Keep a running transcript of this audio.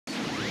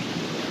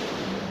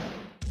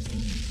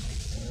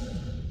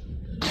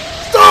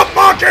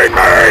mocking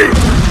me!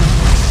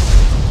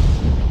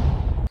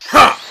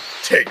 Ha!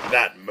 Take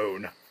that,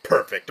 moon.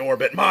 Perfect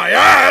orbit my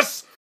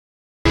ass!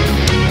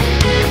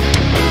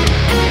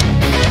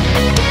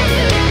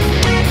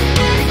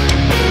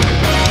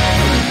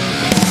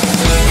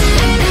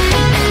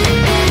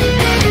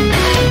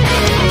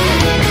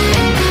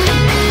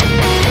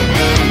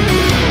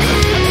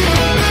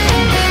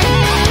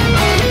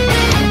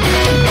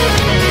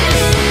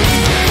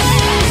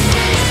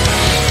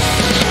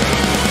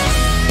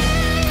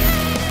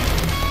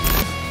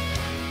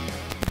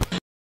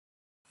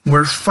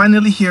 We're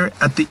finally here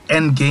at the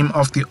end game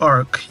of the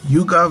arc,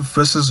 Hyuga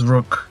vs.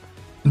 Rook,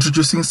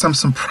 introducing some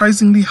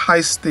surprisingly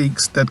high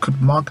stakes that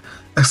could mark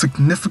a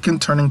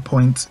significant turning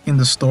point in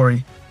the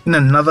story in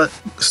another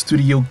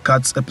Studio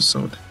Guts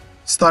episode.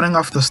 Starting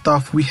off the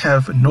staff, we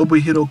have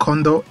Nobuhiro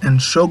Kondo and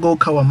Shougo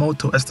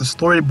Kawamoto as the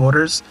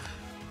storyboarders,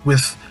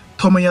 with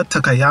Tomoya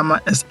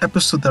Takayama as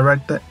episode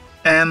director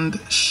and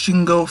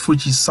Shingo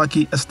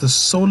Fujisaki as the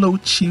solo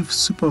chief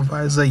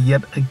supervisor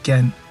yet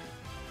again.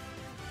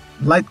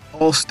 Like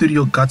all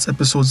Studio Guts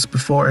episodes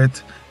before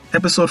it,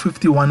 episode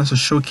 51 is a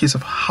showcase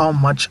of how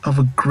much of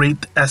a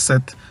great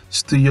asset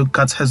Studio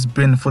Guts has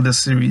been for the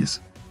series.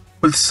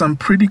 With some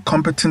pretty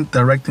competent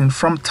directing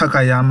from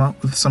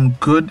Takayama, with some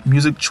good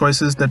music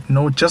choices that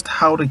know just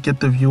how to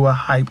get the viewer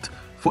hyped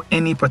for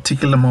any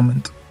particular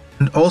moment,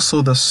 and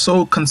also the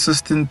so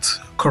consistent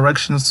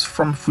corrections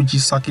from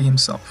Fujisaki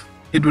himself.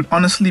 It would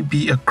honestly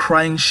be a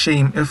crying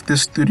shame if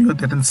this studio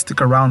didn't stick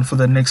around for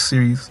the next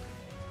series.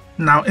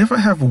 Now, if I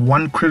have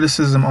one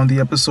criticism on the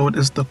episode,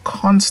 is the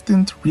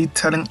constant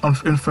retelling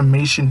of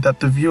information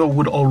that the viewer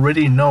would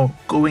already know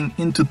going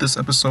into this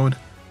episode,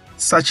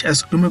 such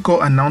as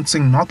Umiko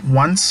announcing not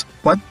once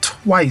but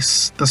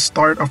twice the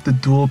start of the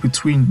duel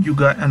between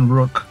Hyuga and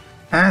Rook,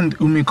 and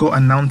Umiko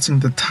announcing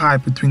the tie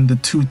between the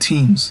two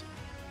teams.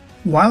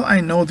 While I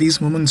know these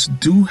moments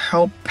do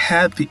help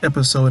pad the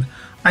episode,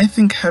 I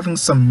think having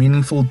some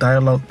meaningful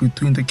dialogue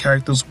between the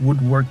characters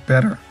would work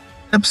better.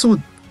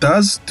 Episode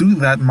does do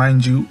that,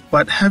 mind you,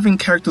 but having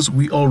characters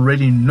we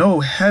already know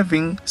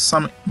having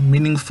some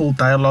meaningful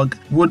dialogue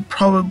would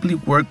probably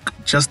work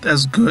just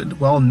as good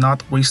while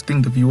not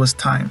wasting the viewer's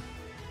time.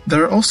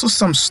 There are also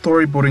some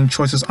storyboarding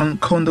choices on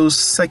Kondo's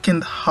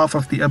second half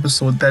of the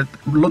episode that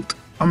looked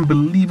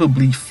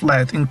unbelievably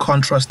flat in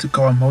contrast to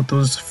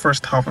Kawamoto's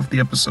first half of the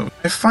episode.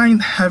 I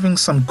find having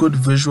some good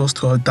visuals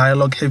to a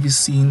dialogue heavy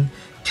scene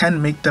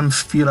can make them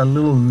feel a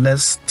little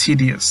less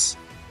tedious.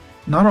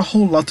 Not a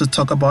whole lot to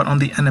talk about on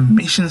the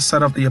animation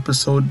side of the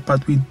episode,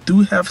 but we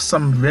do have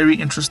some very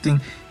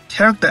interesting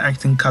character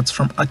acting cuts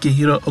from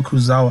Akihiro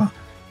Okuzawa,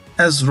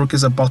 as Rook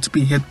is about to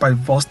be hit by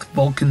Vost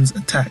Vulcan's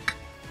attack.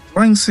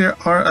 Drawings here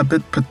are a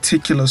bit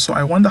particular, so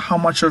I wonder how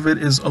much of it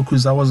is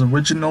Okuzawa's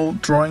original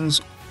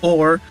drawings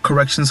or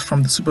corrections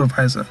from the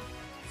supervisor.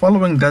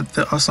 Following that,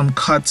 there are some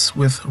cuts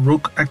with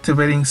Rook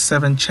activating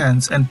 7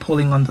 chance and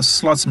pulling on the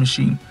slots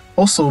machine,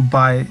 also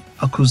by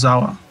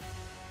Okuzawa.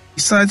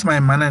 Besides my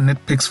minor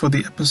nitpicks for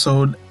the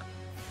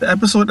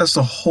episode as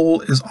a whole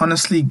is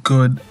honestly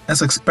good,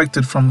 as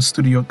expected from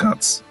Studio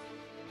Guts.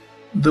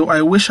 Though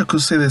I wish I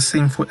could say the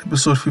same for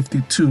episode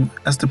 52,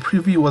 as the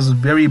preview was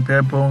very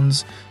bare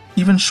bones,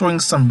 even showing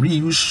some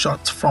reused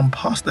shots from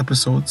past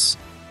episodes.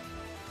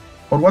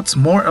 But what's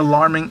more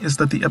alarming is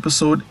that the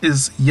episode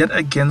is yet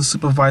again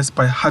supervised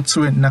by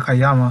Hatsue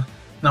Nakayama.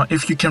 Now,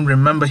 if you can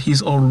remember,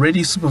 he's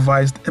already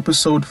supervised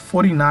episode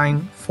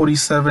 49,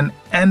 47,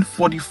 and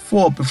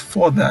 44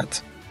 before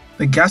that.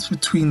 The gaps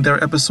between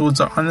their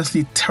episodes are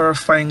honestly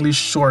terrifyingly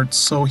short,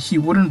 so he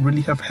wouldn't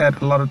really have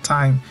had a lot of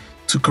time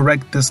to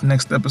correct this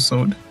next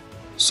episode.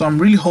 So I'm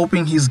really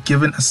hoping he's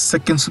given a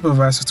second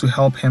supervisor to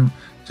help him,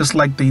 just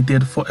like they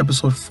did for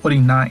episode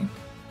 49.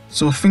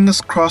 So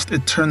fingers crossed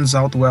it turns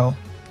out well.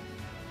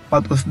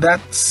 But with that,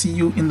 see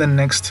you in the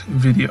next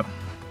video.